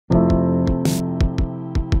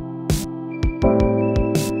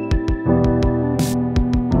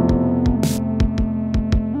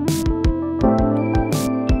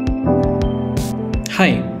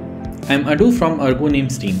I'm Adu from Ergo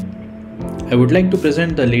Names team. I would like to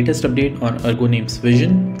present the latest update on Ergo Names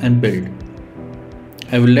vision and build.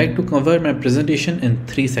 I would like to cover my presentation in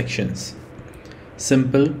 3 sections: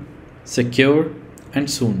 simple, secure,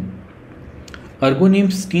 and soon. Ergo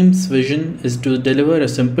Names team's vision is to deliver a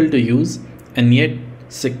simple to use and yet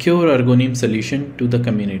secure Ergo Names solution to the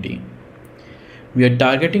community. We are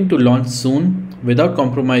targeting to launch soon without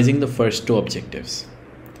compromising the first 2 objectives.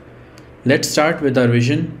 Let's start with our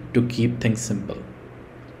vision to keep things simple.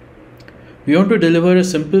 We want to deliver a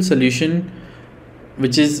simple solution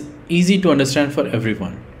which is easy to understand for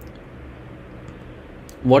everyone.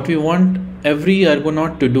 What we want every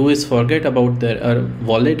Ergonaut to do is forget about their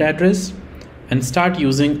wallet address and start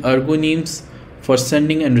using Ergo Names for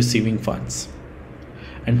sending and receiving funds.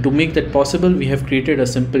 And to make that possible, we have created a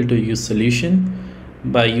simple to use solution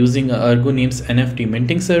by using a Ergo Names NFT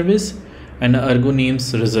minting service and a Ergo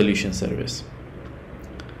Names resolution service.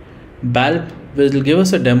 Balb will give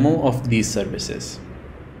us a demo of these services.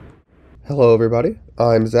 Hello everybody,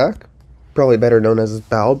 I'm Zach, probably better known as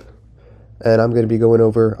Balb, and I'm going to be going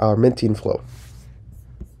over our minting flow.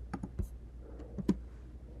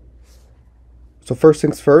 So first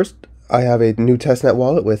things first, I have a new testnet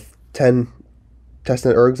wallet with 10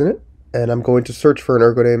 testnet ergs in it, and I'm going to search for an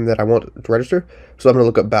Ergo name that I want to register. So I'm going to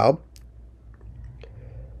look up Balb,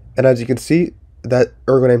 and as you can see, that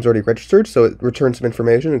Ergo name is already registered, so it returns some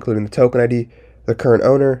information including the token ID, the current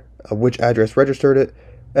owner, which address registered it,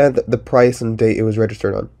 and the price and date it was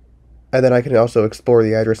registered on. And then I can also explore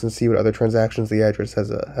the address and see what other transactions the address has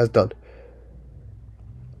done.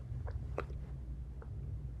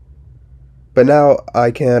 But now I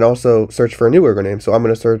can also search for a new Ergo name, so I'm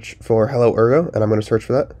going to search for Hello Ergo, and I'm going to search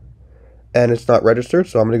for that. And it's not registered,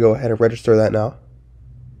 so I'm going to go ahead and register that now.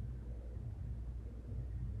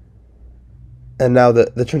 And now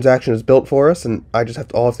the transaction is built for us, and I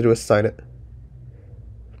just all I have to do is sign it.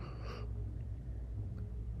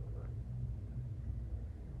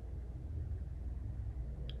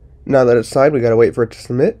 Now that it's signed, we gotta wait for it to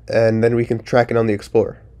submit, and then we can track it on the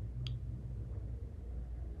Explorer.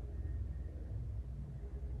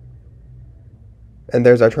 And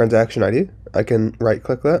there's our transaction ID. I can right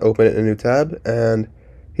click that, open it in a new tab, and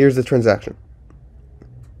here's the transaction.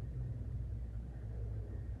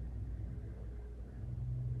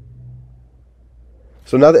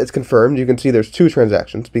 So now that it's confirmed, you can see there's 2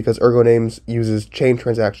 transactions because Ergo Names uses chain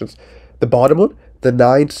transactions. The bottom one, the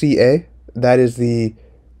 9CA, that is the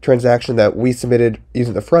transaction that we submitted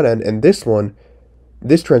using the front end, and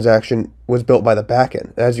this transaction was built by the back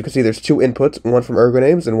end. As you can see, there's 2 inputs, one from Ergo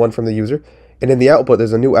Names and one from the user, and in the output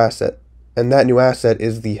there's a new asset, and that new asset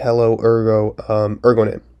is the Hello Ergo Ergo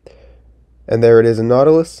name. And there it is in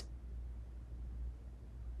Nautilus,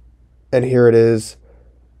 and here it is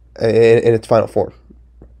in its final form.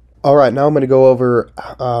 Alright, now I'm going to go over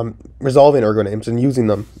resolving Ergo Names and using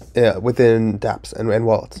them within dApps and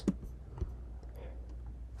wallets.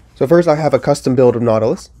 So first I have a custom build of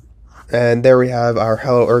Nautilus, and there we have our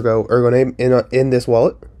Hello Ergo name in this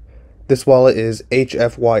wallet. This wallet is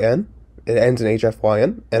HFYN, it ends in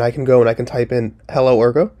HFYN, and I can go and I can type in Hello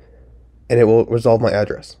Ergo, and it will resolve my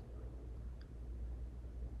address.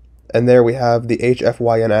 And there we have the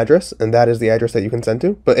HFYN address, and that is the address that you can send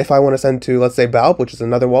to. But if I want to send to, let's say, Balb, which is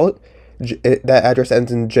another wallet, that address ends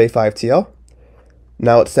in J5TL.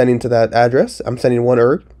 Now it's sending to that address. I'm sending 1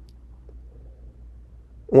 erg.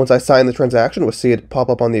 Once I sign the transaction, we'll see it pop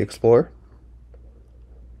up on the Explorer.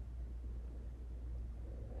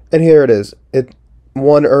 And here it is.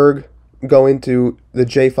 1 erg going to the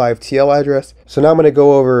J5TL address. So now I'm going to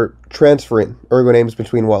go over transferring Ergo names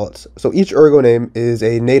between wallets. So each Ergo name is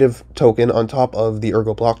a native token on top of the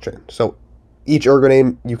Ergo blockchain. So each Ergo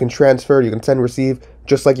name you can transfer, you can send, receive,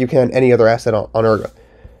 just like you can any other asset on Ergo.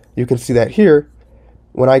 You can see that here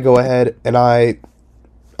when I go ahead and I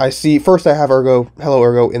see, first I have Hello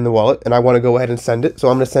Ergo in the wallet, and I want to go ahead and send it. So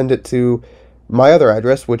I'm going to send it to my other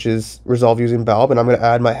address, which is resolved using Balb, and I'm going to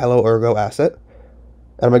add my Hello Ergo asset.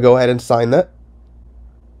 And I'm going to go ahead and sign that.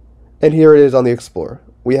 And here it is on the Explorer.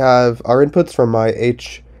 We have our inputs from my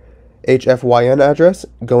HFYN address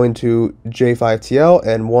going to J5TL,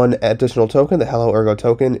 and 1 additional token, the Hello Ergo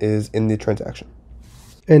token, is in the transaction.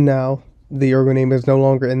 And now the Ergo name is no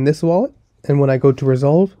longer in this wallet, and when I go to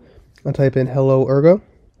resolve, I'll type in Hello Ergo,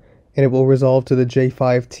 and it will resolve to the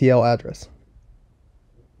J5TL address.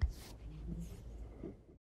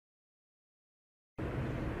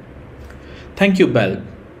 Thank you, Balb.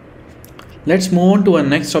 Let's move on to our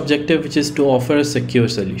next objective, which is to offer a secure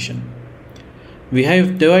solution. We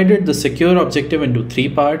have divided the secure objective into 3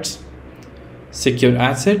 parts: secure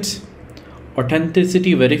assets,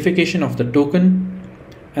 authenticity verification of the token,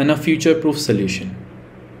 and a future-proof solution.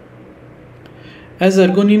 As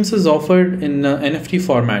Ergo Names is offered in NFT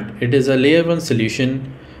format, it is a layer 1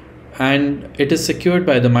 solution and it is secured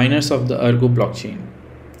by the miners of the Ergo blockchain.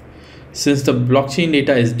 Since the blockchain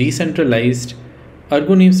data is decentralized,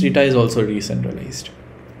 Ergo Names data is also decentralized.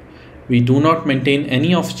 We do not maintain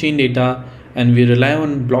any off-chain data and we rely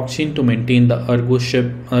on blockchain to maintain the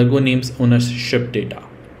Ergo Names ownership data.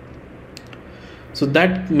 So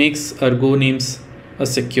that makes Ergo Names a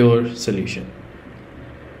secure solution.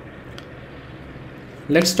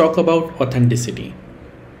 Let's talk about authenticity.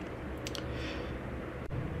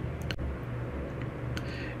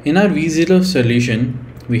 In our V0 solution,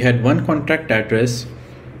 we had one contract address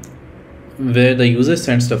where the user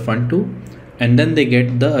sends the fund to, and then they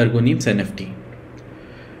get the Ergo Names NFT.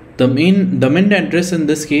 The mint address in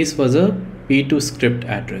this case was a P2 script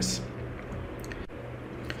address.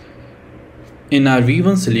 In our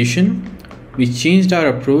V1 solution, we changed our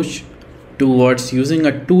approach towards using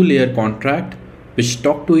a two-layer contract which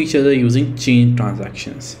talk to each other using chain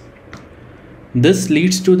transactions. This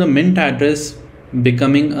leads to the mint address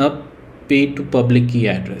becoming a pay to public key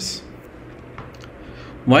address.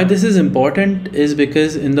 Why this is important is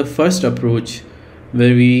because in the first approach,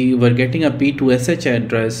 where we were getting a P2SH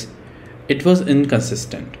address, it was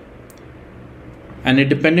inconsistent and it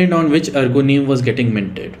depended on which Ergo name was getting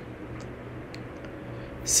minted.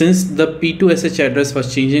 Since the P2SH address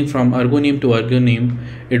was changing from Ergo name to Ergo name,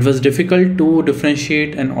 it was difficult to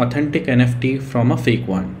differentiate an authentic NFT from a fake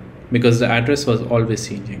one because the address was always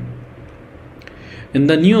changing. In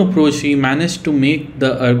the new approach, we managed to make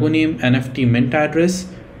the Ergo name NFT mint address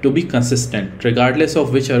to be consistent regardless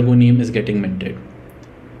of which Ergo name is getting minted.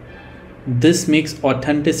 This makes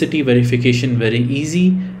authenticity verification very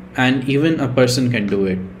easy and even a person can do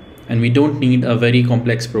it, and we don't need a very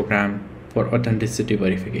complex program for authenticity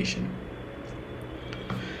verification.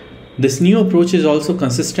 This new approach is also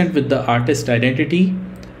consistent with the artist identity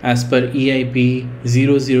as per EIP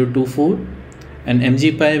 0024, and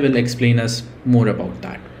MGPy will explain us more about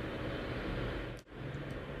that.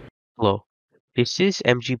 Hello, this is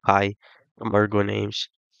MGPy from Ergo Names,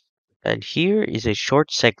 and here is a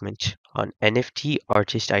short segment on NFT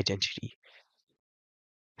artist identity.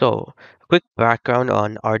 So, a quick background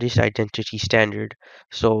on artist identity standard.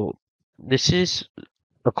 So, this is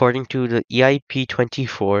according to the EIP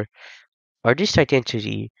 24, artist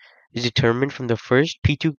identity is determined from the first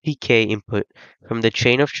P2PK input from the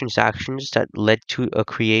chain of transactions that led to a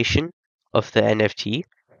creation of the NFT,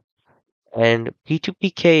 and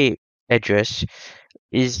P2PK address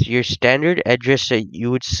is your standard address that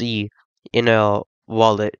you would see in a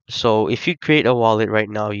wallet. So if you create a wallet right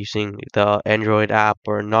now using the Android app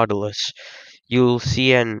or Nautilus, you'll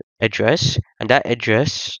see an address, and that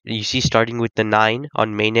address you see starting with the 9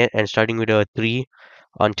 on mainnet and starting with a 3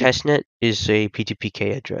 on testnet is a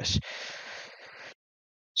P2PK address.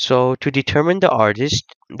 So to determine the artist,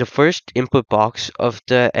 the first input box of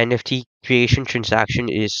the NFT creation transaction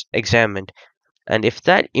is examined. And if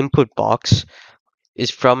that input box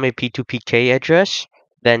is from a P2PK address,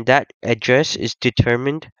 then that address is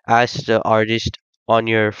determined as the artist on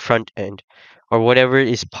your front end, or whatever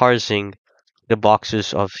is parsing the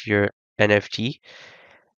boxes of your NFT.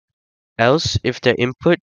 Else, if the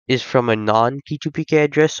input is from a non-P2PK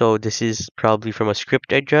address, so this is probably from a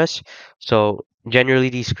script address. So generally,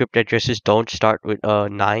 these script addresses don't start with a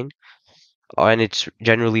 9, and it's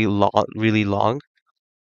generally long, really long.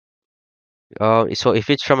 So if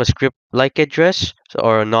it's from a script-like address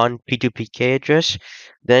or a non-P2PK address,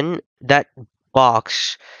 then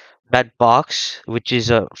box, that box, which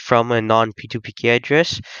is from a non-P2PK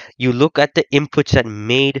address, you look at the inputs that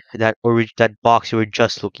made that box you were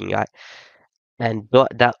just looking at, and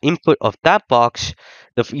that input of that box,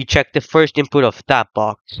 you check the first input of that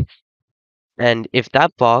box, and if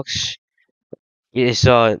that box is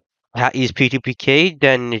is P2PK,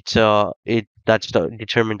 then that's the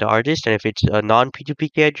determined artist, and if it's a non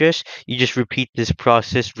P2PK address, you just repeat this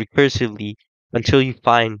process recursively until you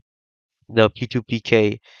find the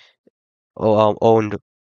P2PK owned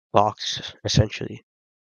box, essentially.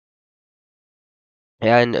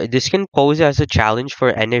 And this can pose as a challenge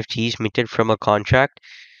for NFTs minted from a contract,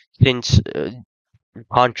 since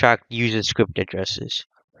contract uses script addresses.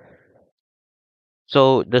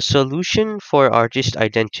 So the solution for artist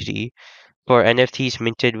identity for NFTs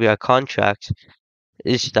minted via contract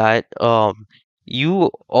is that you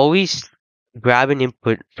always grab an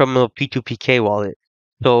input from a P2PK wallet.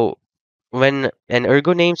 So when an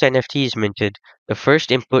Ergo Names NFT is minted, the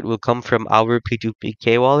first input will come from our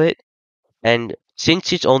P2PK wallet, and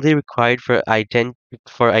since it's only required for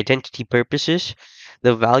identity purposes,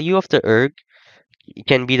 the value of the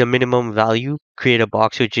can be the minimum value, create a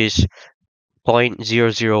box which is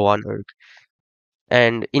 0.001 erg.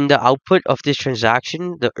 And in the output of this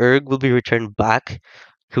transaction, the erg will be returned back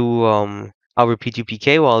to our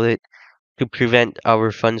P2PK wallet to prevent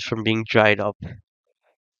our funds from being dried up.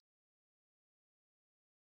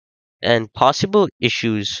 And possible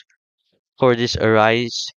issues for this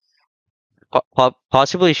arise,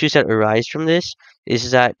 possible issues that arise from this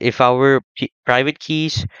is that if our private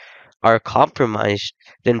keys are compromised,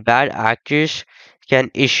 then bad actors can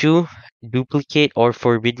issue duplicate or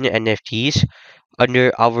forbidden NFTs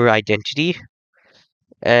under our identity.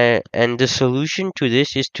 And the solution to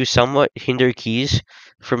this is to somewhat hinder keys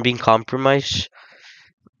from being compromised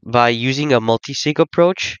by using a multi-sig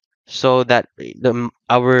approach, so that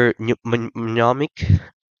our mnemonic,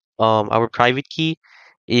 our private key,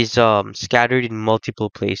 is scattered in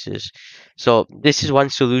multiple places. So this is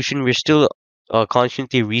one solution. We're still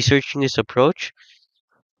constantly researching this approach,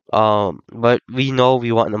 but we know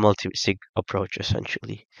we want a multi-sig approach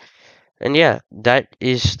essentially. And yeah, that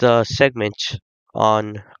is the segment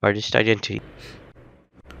on artist identity.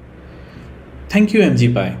 Thank you,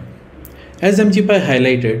 MGPy. As MGPy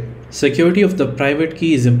highlighted, security of the private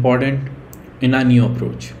key is important in our new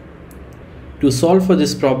approach. To solve for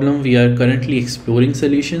this problem, we are currently exploring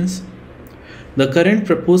solutions. The current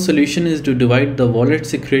proposed solution is to divide the wallet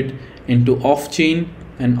secret into off-chain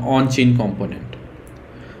and on-chain component.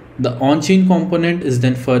 The on-chain component is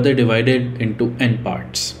then further divided into n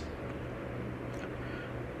parts.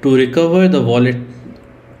 To recover the wallet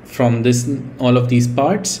from all of these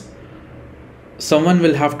parts, someone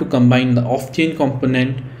will have to combine the off-chain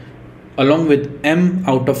component along with m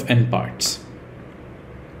out of n parts.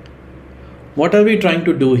 What are we trying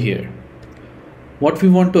to do here? What we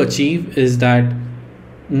want to achieve is that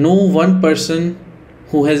no one person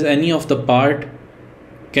who has any of the part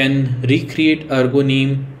can recreate Ergo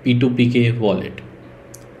Name P2PK wallet.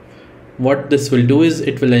 What this will do is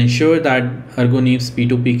it will ensure that Ergo Names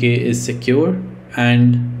P2PK is secure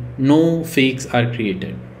and no fakes are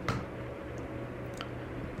created.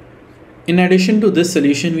 In addition to this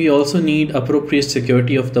solution, we also need appropriate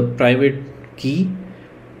security of the private key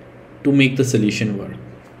to make the solution work.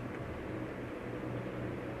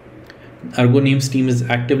 Ergo Names team is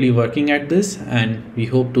actively working at this, and we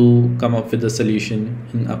hope to come up with a solution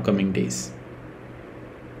in upcoming days.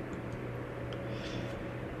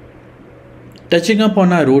 Touching up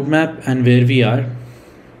on our roadmap and where we are,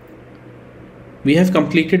 we have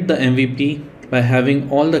completed the MVP by having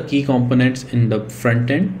all the key components in the front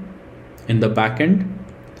end, in the back end,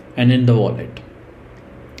 and in the wallet.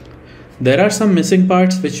 There are some missing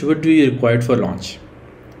parts which would be required for launch.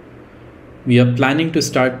 We are planning to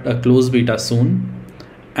start a closed beta soon,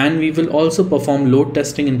 and we will also perform load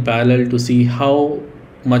testing in parallel to see how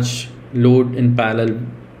much load in parallel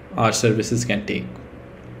our services can take.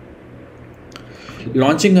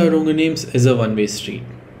 Launching Ergo Names is a one-way street.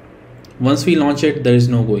 Once we launch it, there is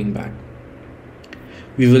no going back.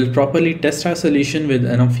 We will properly test our solution with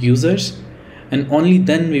enough users, and only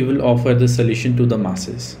then we will offer the solution to the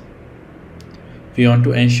masses. We want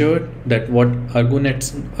to ensure that what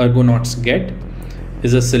Ergonauts get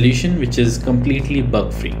is a solution which is completely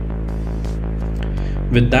bug-free.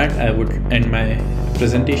 With that, I would end my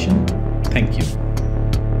presentation. Thank you.